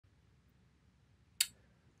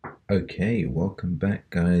Okay, welcome back,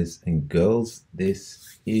 guys and girls.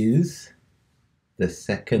 This is the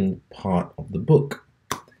second part of the book.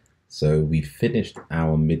 So we finished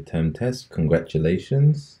our midterm test.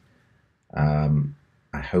 Congratulations. I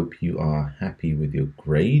hope you are happy with your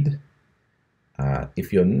grade.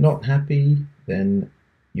 If you're not happy, then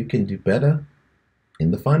you can do better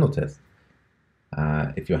in the final test.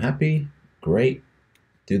 If you're happy, great.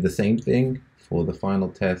 Do the same thing for the final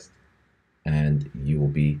test, and you'll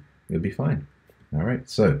be fine. All right.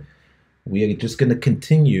 So we are just going to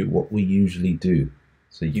continue what we usually do.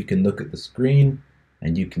 So you can look at the screen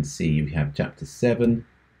and you can see we have chapter 7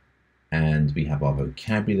 and we have our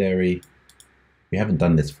vocabulary. We haven't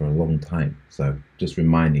done this for a long time, so just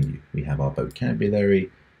reminding you, we have our vocabulary.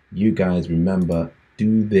 You guys remember,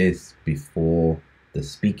 do this before the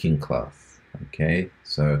speaking class, okay?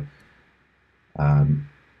 So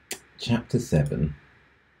chapter 7,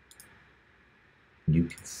 you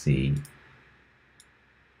can see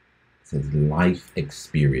says life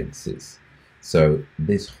experiences. So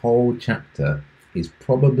this whole chapter is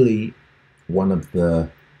probably one of the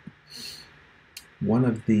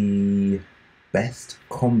best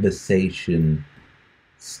conversation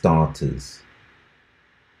starters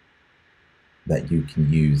that you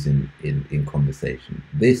can use in conversation.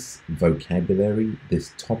 This vocabulary,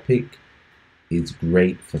 this topic is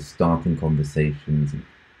great for starting conversations,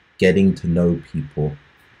 getting to know people,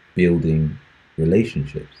 building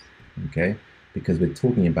relationships. Okay, because we're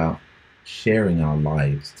talking about sharing our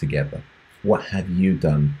lives together. What have you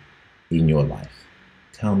done in your life?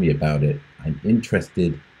 Tell me about it. I'm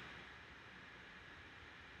interested.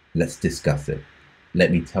 Let's discuss it.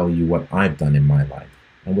 Let me tell you what I've done in my life.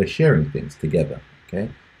 And we're sharing things together. Okay,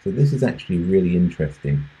 so this is actually really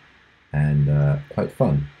interesting and quite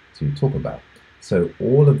fun to talk about. So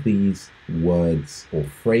all of these words or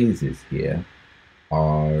phrases here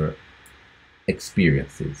are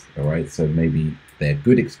experiences. All right, so maybe they're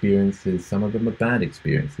good experiences, some of them are bad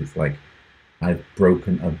experiences, like I've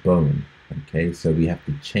broken a bone. Okay, so we have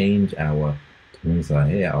to change our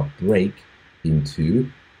our break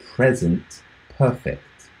into present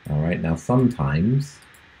perfect. All right, now sometimes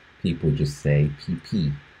people just say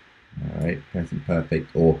pp. All right, present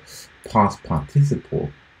perfect or past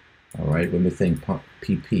participle. All right, when we're saying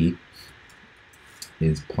pp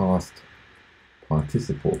is past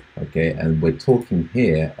participle, okay, and we're talking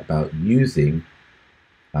here about using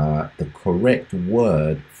the correct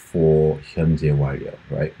word for 현재 완료,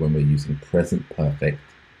 right? When we're using present perfect,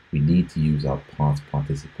 we need to use our past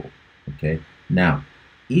participle, okay? Now,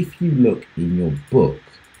 if you look in your book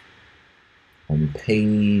on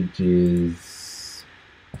pages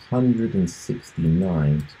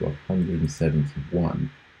 169 to 171,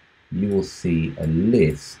 you will see a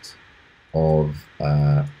list of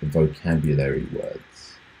vocabulary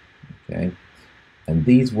words, okay, and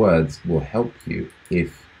these words will help you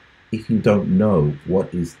if you don't know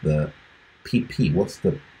what is the pp, what's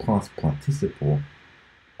the past participle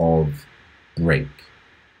of break.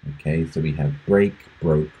 Okay, so we have break,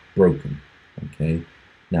 broke, broken. Okay,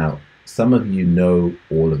 now some of you know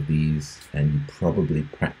all of these and you probably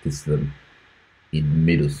practice them in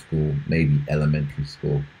middle school, maybe elementary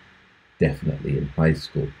school, definitely in high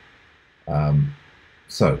school.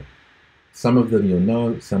 So some of them you'll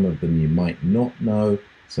know, some of them you might not know.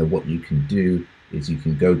 So what you can do is you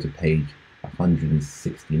can go to page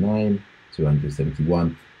 169 to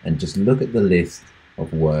 171 and just look at the list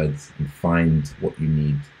of words and find what you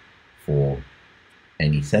need for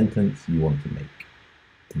any sentence you want to make.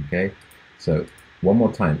 Okay, so one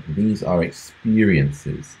more time, these are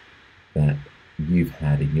experiences that you've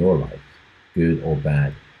had in your life, good or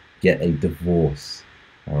bad. Get a divorce.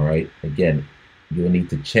 All right, again, you'll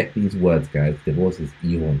need to check these words, guys. Divorce is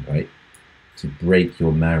ion, right? To break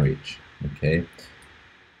your marriage. Okay,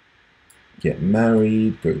 get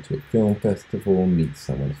married, go to a film festival, meet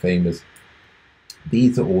someone famous.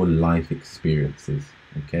 These are all life experiences.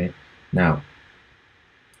 Okay, now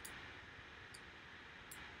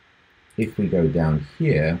if we go down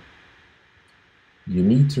here, you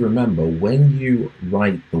need to remember when you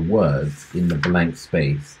write the words in the blank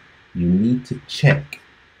space, you need to check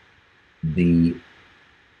the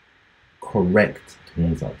correct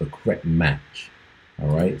the correct match.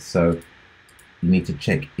 All right, so you need to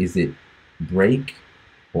check, is it break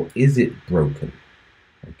or is it broken?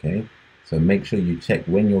 Okay, so make sure you check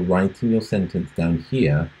when you're writing your sentence down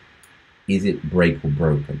here, is it break or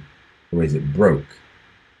broken, or is it broke?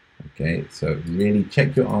 Okay, so really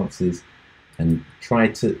check your answers and try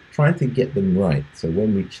to get them right. So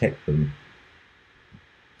when we check them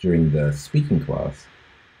during the speaking class,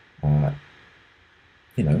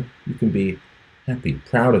 you know, you can be happy,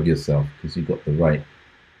 proud of yourself because you got the right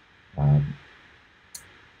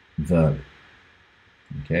verb.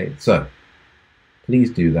 Okay, so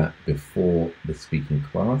please do that before the speaking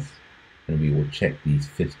class, and we will check these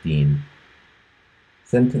 15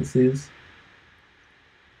 sentences.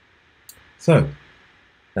 So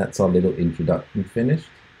that's our little introduction finished.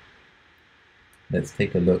 Let's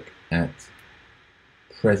take a look at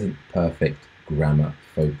present perfect grammar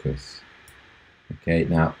focus. Okay,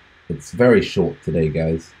 now it's very short today,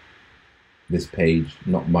 guys. This page,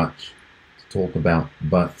 not much to talk about,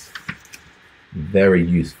 but very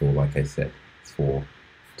useful, like I said, for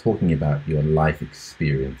talking about your life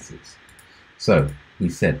experiences. So we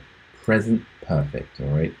said present perfect, all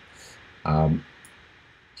right?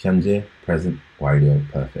 현재, present, 완료,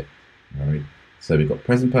 perfect, all right? So we've got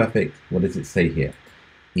present perfect. What does it say here?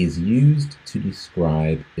 Is used to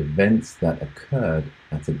describe events that occurred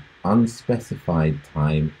at an unspecified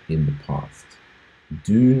time in the past.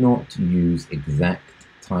 Do not use exact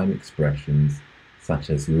time expressions such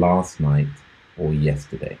as last night or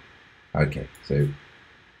yesterday. Okay, so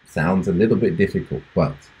sounds a little bit difficult,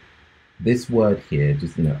 but this word here,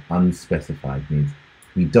 just, unspecified, means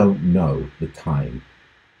we don't know the time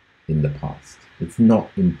in the past. It's not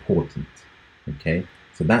important, okay?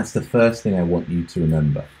 So that's the first thing I want you to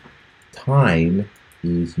remember. Time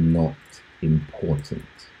is not important,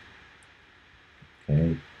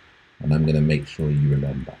 okay? And I'm going to make sure you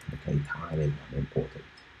remember, okay? Time is not important,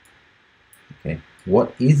 okay?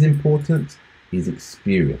 What is important is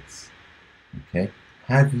experience, okay?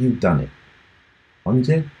 Have you done it?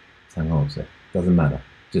 언제? 상관없어요. Doesn't matter.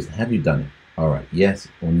 Just have you done it? All right, yes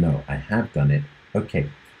or no, I have done it. Okay,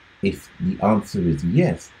 if the answer is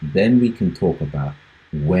yes, then we can talk about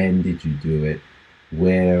when did you do it,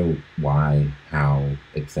 where, why, how,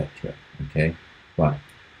 etc. Okay, but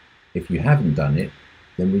if you haven't done it,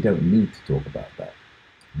 then we don't need to talk about that.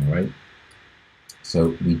 All right,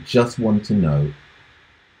 so we just want to know,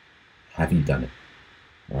 have you done it?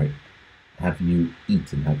 All right, have you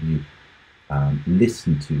eaten? Have you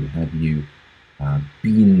listened to? Have you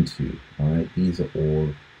been to? All right, these are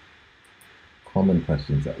all common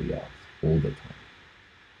questions that we ask all the time.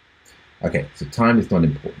 Okay, so time is not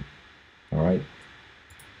important. All right,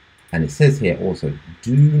 and it says here also,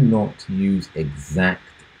 do not use exact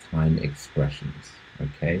time expressions.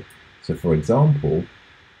 Okay, so for example,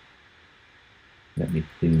 let me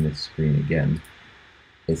clean this screen again.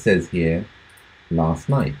 It says here last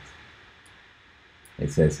night.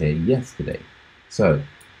 It says here yesterday. So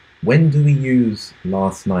when do we use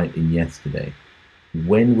last night and yesterday?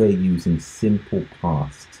 When we're using simple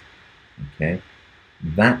past, okay?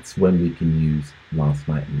 That's when we can use last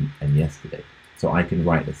night and yesterday. So I can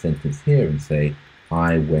write a sentence here and say,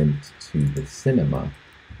 I went to the cinema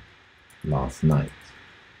last night,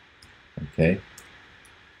 okay?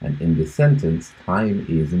 And in this sentence, time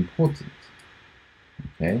is important,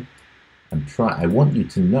 okay? I want you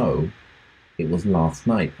to know it was last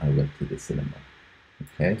night I went to the cinema,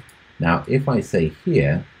 okay? Now, if I say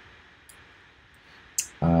here,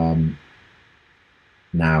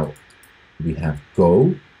 now we have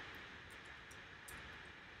go,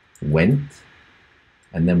 went,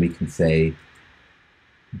 and then we can say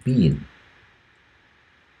been,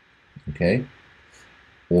 okay?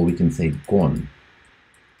 Or we can say gone,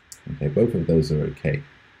 okay? Both of those are okay,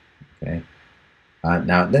 okay?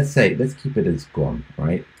 Now, let's keep it as gone,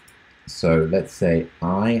 right? So let's say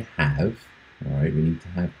I have, all right, we need to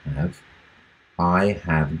have. I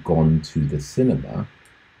have gone to the cinema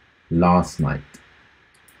last night.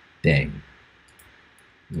 Dang.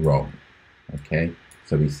 Wrong. Okay?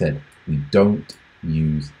 So we said we don't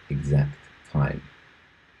use exact time.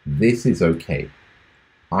 This is okay.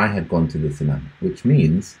 I have gone to the cinema, which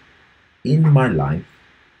means in my life,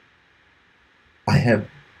 I have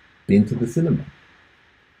been to the cinema.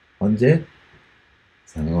 언제?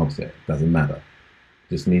 상관없어요. Doesn't matter.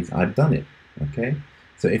 Just means I've done it. Okay?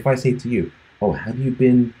 So if I say to you, oh, have you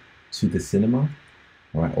been to the cinema?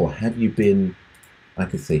 All right, or have you been, I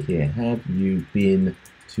could say here, have you been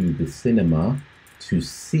to the cinema to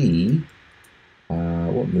see,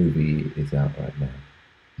 what movie is out right now?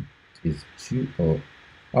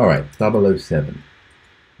 All right, 007.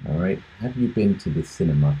 All right, have you been to the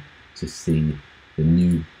cinema to see the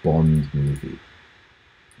new Bond movie?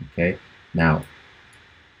 Okay, now,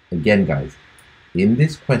 again, guys, in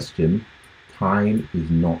this question, time is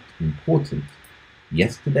not important.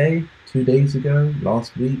 Yesterday, 2 days ago,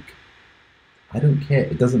 last week, I don't care.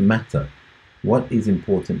 It doesn't matter. What is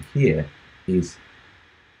important here is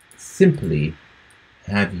simply,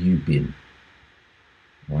 have you been?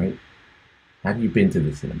 Right? Have you been to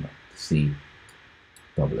the cinema to see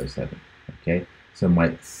 007? Okay, so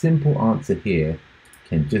my simple answer here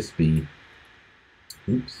can just be,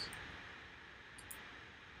 oops.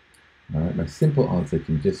 All right, my simple answer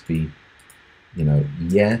can just be,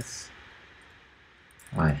 yes,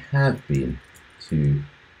 I have been to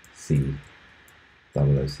see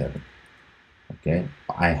 007. Okay,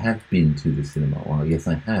 I have been to the cinema. Well, yes,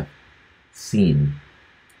 I have seen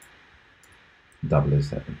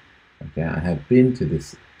 007. Okay, I have been to the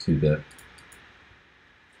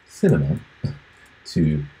cinema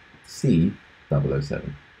to see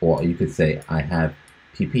 007. Or you could say I have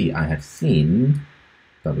I have seen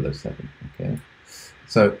 007. Okay,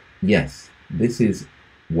 so yes, this is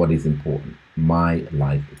what is important, my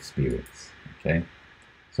life experience. Okay,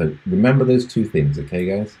 so remember those two things. Okay,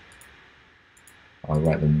 guys, I'll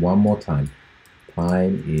write them one more time.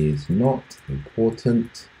 Time is not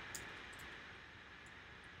important.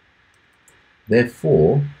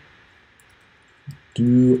 Therefore,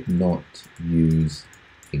 do not use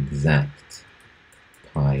exact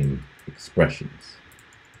time expressions.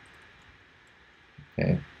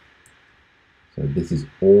 Okay? So this is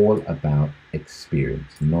all about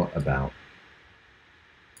experience, not about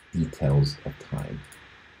details of time.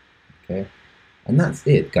 Okay? And that's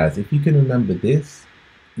it, guys. If you can remember this,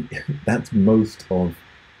 that's most of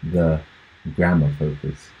the grammar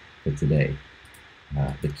focus for today,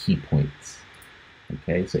 the key points.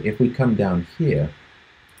 Okay, so if we come down here,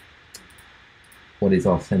 what is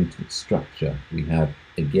our sentence structure? We have,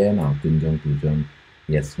 again, our gunjung, bujung,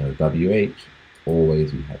 yes, no, WH.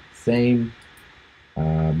 Always we have the same.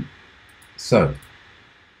 So,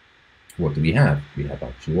 what do we have? We have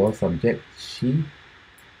our 주어 subject, she.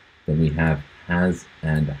 Then we have has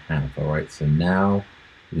and have. All right, so now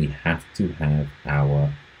we have to have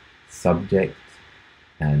our subject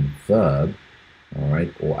and verb, all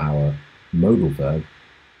right, or our modal verb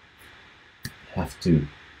have to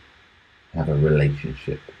have a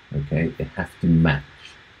relationship, okay? They have to match.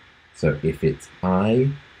 So if it's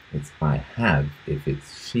I have. If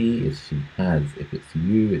it's she has. If it's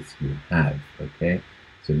you have, okay?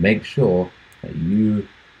 So make sure that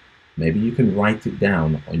maybe you can write it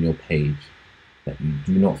down on your page, that you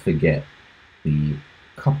do not forget the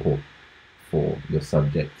couple for your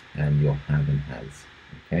subject and your have and has,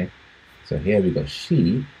 okay? So here we got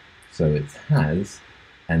she, so it's has,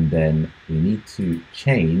 and then we need to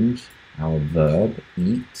change our verb,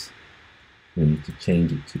 eat. We need to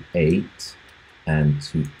change it to ate and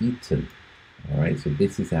to eaten. All right, so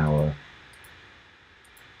this is our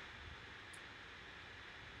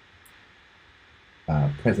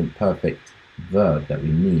present perfect verb that we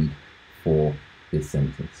need for this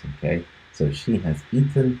sentence, okay? So she has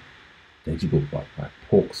eaten 돼지국밥, right?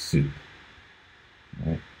 Pork soup.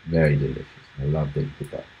 All right, very delicious. I love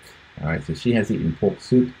돼지국밥. All right, so she has eaten pork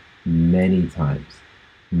soup many times.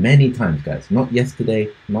 Many times, guys. Not yesterday,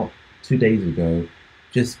 not 2 days ago,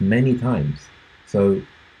 just many times. So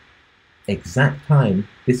exact time,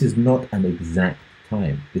 this is not an exact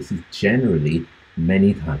time. This is generally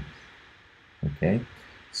many times. Okay?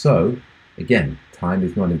 So, again, time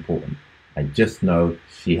is not important. I just know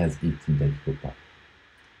she has eaten 돼지국밥.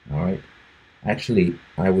 All right? Actually,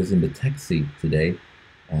 I was in the taxi today,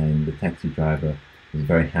 and the taxi driver was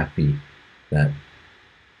very happy that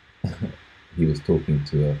he was talking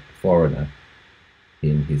to a foreigner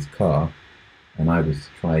in his car, and I was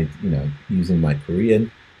using my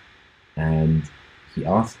Korean, and he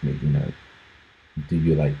asked me, do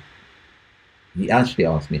you like, he actually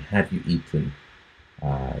asked me, have you eaten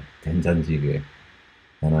된장찌개?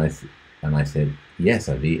 And I said, yes,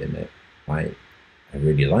 I've eaten it. I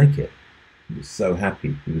really like it. He was so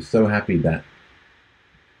happy. He was so happy that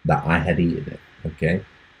I had eaten it. Okay.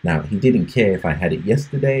 Now he didn't care if I had it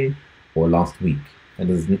yesterday or last week, and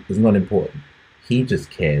it's not important. He just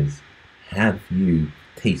cares, have you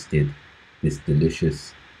tasted this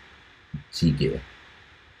delicious jjigae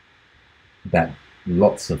that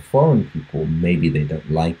lots of foreign people, maybe they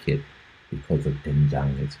don't like it because of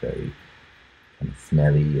doenjang. It's very kind of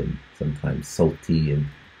smelly and sometimes salty, and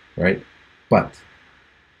right? But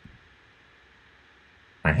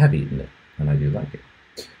I have eaten it and I do like it.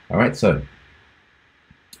 All right, so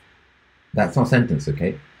that's our sentence,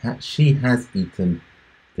 okay? She has eaten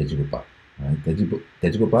돼지국밥. All right,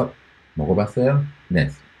 돼지국밥 먹어봤어요?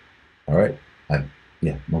 Yes. All right,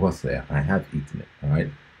 먹었어요. I have eaten it. All right,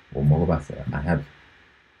 or 먹어봤어요. I have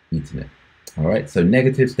eaten it. All right, so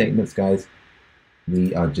negative statements, guys.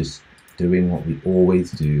 We are just doing what we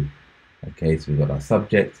always do. Okay, so we've got our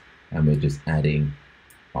subject and we're just adding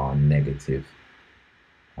our negative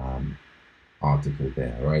article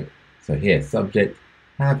there. All right, so here, subject,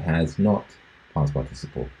 have, has, not, past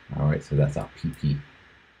participle. All right, so that's our PP.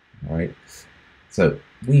 All right. So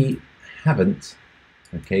we haven't.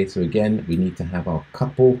 Okay. So again, we need to have our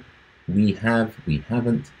couple. We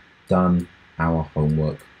haven't done our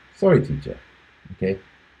homework. Sorry, teacher. Okay,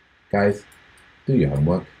 guys, do your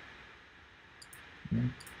homework.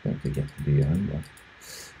 Don't forget to do your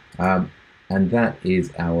homework. And that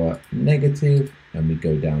is our negative, and we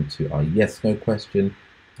go down to our yes no question.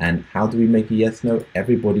 And how do we make a yes no?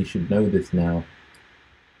 Everybody should know this now,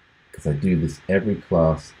 because I do this every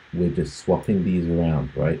class. We're just swapping these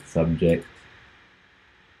around, right? Subject,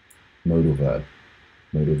 modal verb,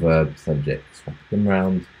 subject, swap them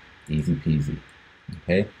around, easy peasy.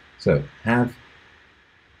 Okay, so have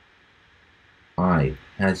I,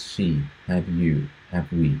 has she, have you,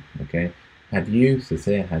 have we. Okay, have you, so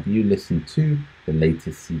say, have you listened to the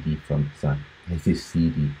latest CD from Psy? Latest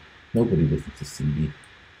CD. Nobody listens to CD.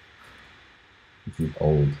 This is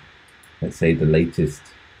old. Let's say the latest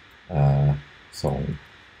song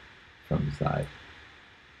from Psy.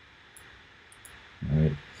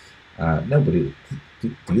 Alright. Nobody.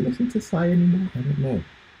 Do you listen to Psy anymore? I don't know.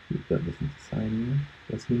 You don't listen to Psy anymore?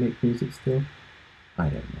 Does he make music still? I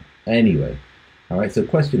don't know. Anyway. Alright, so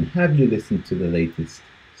question, have you listened to the latest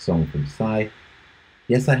song from Psy?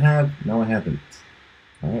 Yes, I have. No, I haven't.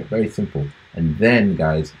 Alright, very simple. And then,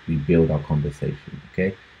 guys, we build our conversation,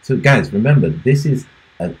 okay? So, guys, remember, this is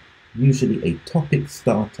usually a topic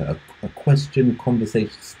starter, a question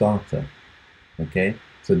conversation starter, okay?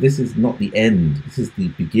 So this is not the end. This is the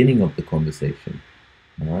beginning of the conversation,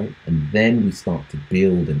 all right? And then we start to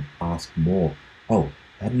build and ask more. Oh,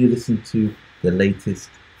 have you listened to the latest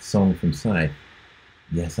song from Psy?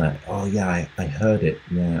 Yes, I heard it.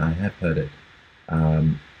 Yeah, I have heard it.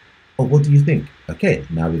 Oh, what do you think? Okay,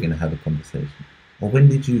 now we're going to have a conversation. Or when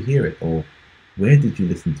did you hear it? Or where did you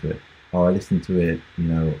listen to it? Oh, I listened to it,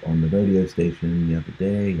 on the radio station the other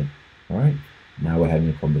day. All right, now we're having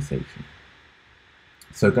a conversation.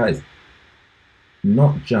 So guys,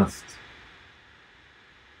 not just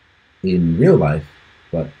in real life,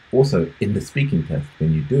 but also in the speaking test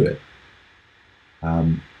when you do it,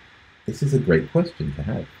 this is a great question to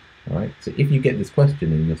have. All right, so if you get this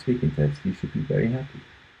question in your speaking test, you should be very happy.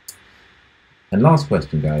 And last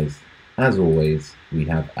question, guys, as always, we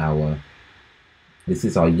have this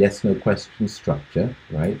is our yes no question structure,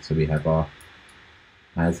 right? So we have our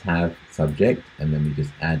has, have, subject, and then we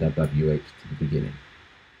just add our WH to the beginning.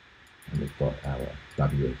 And we've got our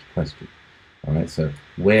WH question. All right, so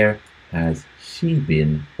where has she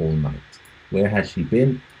been all night? Where has she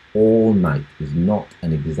been? All night is not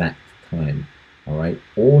an exact time. All right,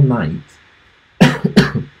 all night.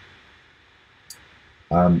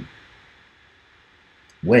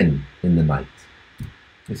 When in the night?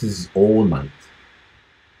 This is all night.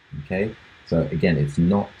 Okay, so again, it's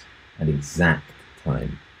not an exact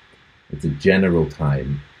time. It's a general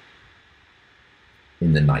time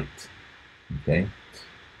in the night. Okay,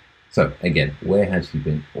 so again, where has she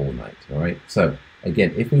been all night? All right, so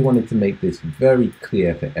again, if we wanted to make this very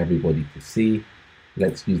clear for everybody to see,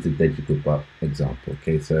 let's use the Dejigubba example.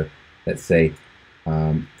 Okay, so let's say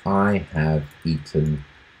I have eaten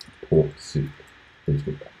pork soup.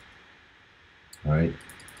 Dejigubba. All right,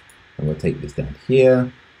 and we'll take this down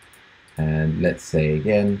here, and let's say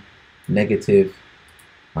again, negative,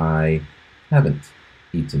 I haven't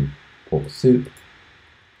eaten pork soup.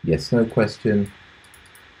 Yes, no question.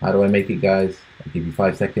 How do I make it, guys? I'll give you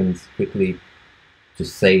 5 seconds quickly.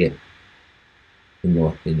 Just say it in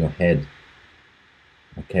your head.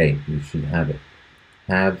 Okay, you should have it.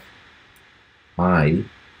 Have I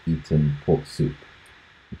eaten pork soup?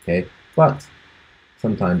 Okay, but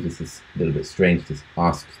sometimes this is a little bit strange to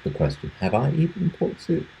ask the question, have I eaten pork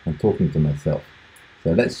soup? I'm talking to myself.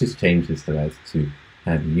 So let's just change this to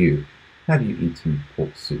have you eaten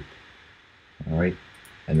pork soup? All right.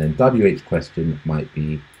 And then WH question might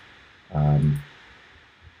be,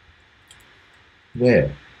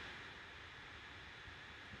 where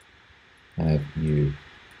have you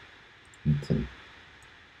eaten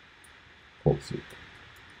pork soup?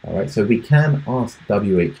 All right, so we can ask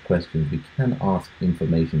WH questions, we can ask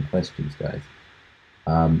information questions, guys.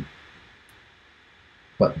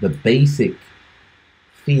 But the basic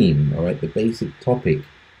theme, all right, the basic topic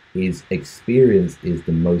is experience is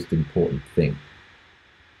the most important thing.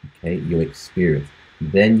 Okay, your experience.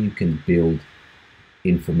 Then you can build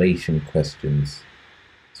information questions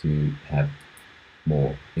to have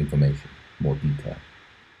more information, more detail.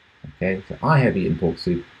 Okay, so I have eaten pork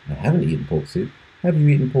soup. I haven't eaten pork soup. Have you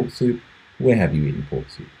eaten pork soup? Where have you eaten pork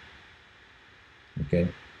soup? Okay,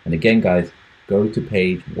 and again, guys, go to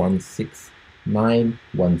page 169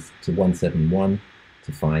 to 171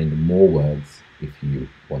 to find more words if you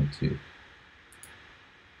want to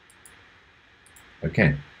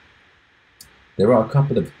Okay. There are a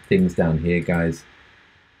couple of things down here, guys,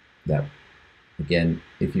 that, again,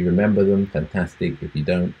 if you remember them, fantastic. If you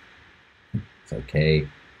don't, it's okay.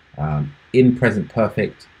 In present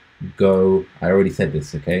perfect, go. I already said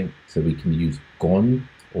this, okay? So we can use gone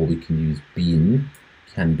or we can use been,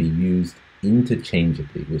 can be used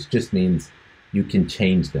interchangeably, which just means you can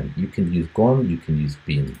change them. You can use gone, you can use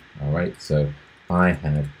been, all right? So I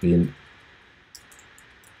have been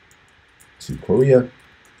to Korea.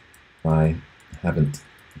 I haven't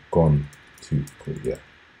gone to Korea.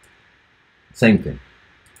 Same thing.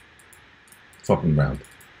 Swap them round.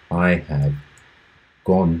 I have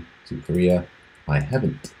gone to Korea. I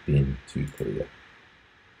haven't been to Korea.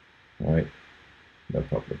 All right, no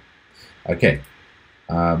problem. Okay,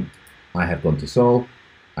 I have gone to Seoul.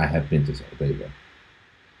 I have been to Seoul. There you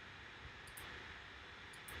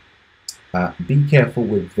go. Be careful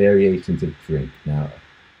with variations of drink. Now,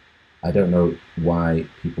 I don't know why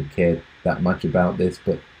people care that much about this,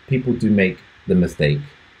 but people do make the mistake.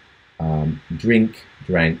 Drink,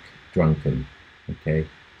 drank, drunken. Okay,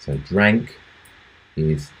 so drank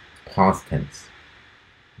is past tense.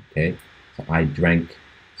 Okay, so I drank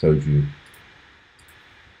soju.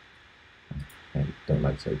 I don't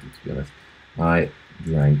like soju, to be honest. I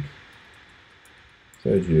drank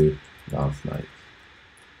soju last night.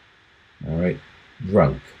 All right,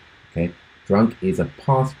 drunk. Okay, drunk is a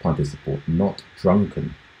past participle, not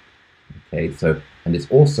drunken. Okay, so, and it's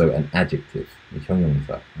also an adjective,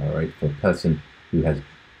 all right, for a person who has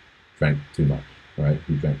drank too much, right,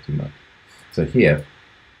 who drank too much. So here,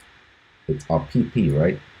 it's our PP,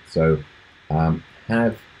 right? So,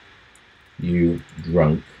 have you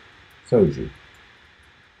drunk soju?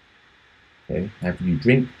 Okay, have you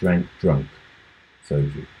drank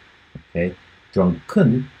soju? Okay,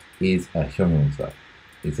 drunken is a 형용사,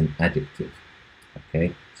 is an adjective.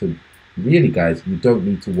 Okay, so really, guys, you don't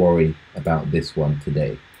need to worry about this one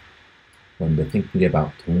today. When we're thinking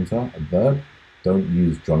about 동사, a verb, don't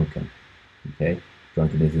use drunken. Okay,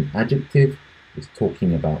 drunken is an adjective. It's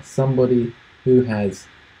talking about somebody who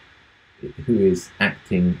is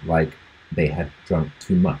acting like they have drunk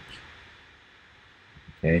too much.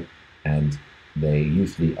 Okay, and they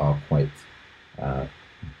usually are quite,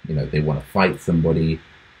 they want to fight somebody,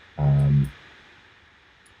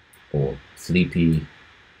 or sleepy.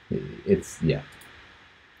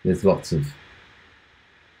 There's lots of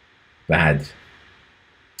bad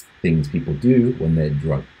things people do when they're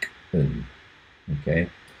drunk. Okay,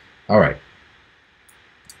 all right.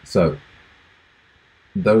 So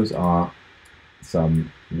those are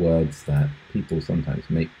some words that people sometimes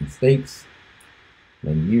make mistakes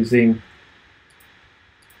when using.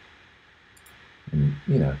 And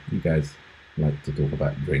you guys like to talk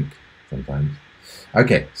about drink sometimes.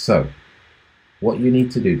 Okay, so what you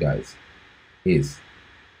need to do, guys, is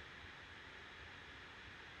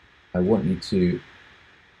I want you to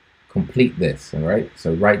complete this, all right?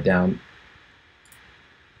 So write down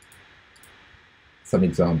some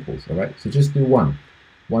examples, all right? So just do one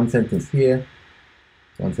sentence here,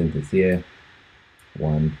 one sentence here,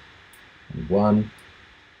 one and one.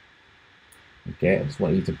 Okay, I just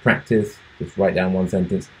want you to practice, just write down one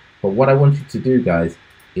sentence. But what I want you to do, guys,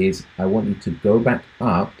 is I want you to go back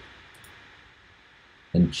up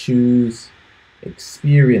and choose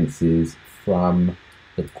experiences from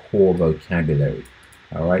the core vocabulary.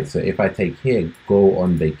 All right, so if I take here, go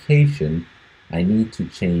on vacation, I need to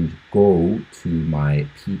change go to my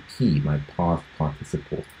PP, my past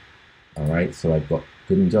participle. All right, so I've got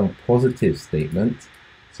긍정 positive statement.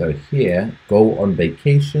 So here, go on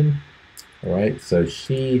vacation. All right, so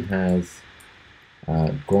she has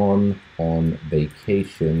gone on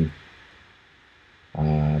vacation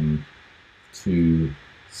to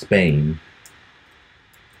Spain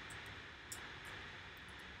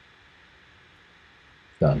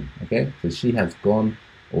done. Okay, so she has gone,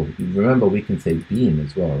 or remember we can say been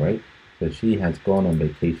as well, right? So she has gone on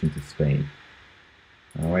vacation to Spain.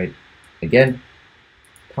 All right, again,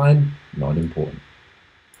 time not important.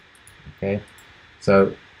 Okay,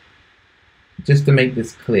 so just to make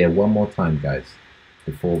this clear one more time, guys,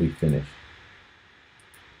 before we finish.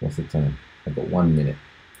 What's the time? I've got 1 minute.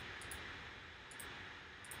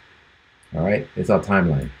 All right, it's our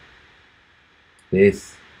timeline.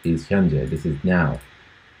 This is 현재. This is now.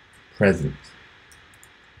 Present.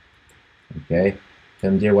 Okay,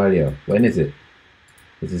 현재 완료. When is it?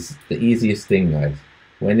 This is the easiest thing, guys.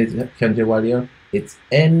 When is 현재 완료? It's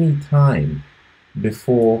any time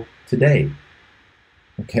before today.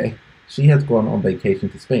 Okay, she has gone on vacation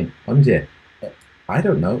to Spain. 언제? I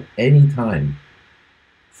don't know. Any time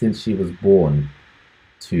since she was born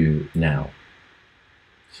to now.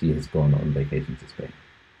 she has gone on vacation to Spain.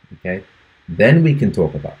 Okay? Then we can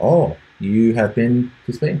talk about, oh, you have been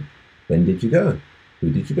to Spain. When did you go?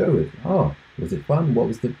 Who did you go with? Oh, was it fun? What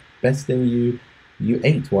was the best thing you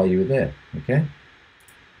ate while you were there? Okay?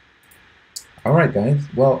 All right, guys.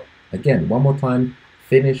 Well, again, one more time,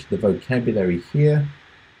 finish the vocabulary here,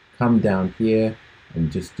 come down here,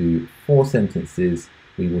 and just do 4 sentences.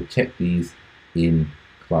 We will check these in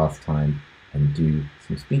class time and do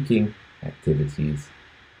some speaking activities.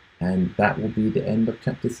 And that will be the end of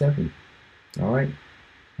chapter 7. All right.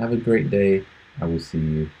 Have a great day. I will see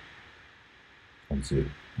you on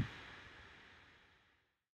Zoom.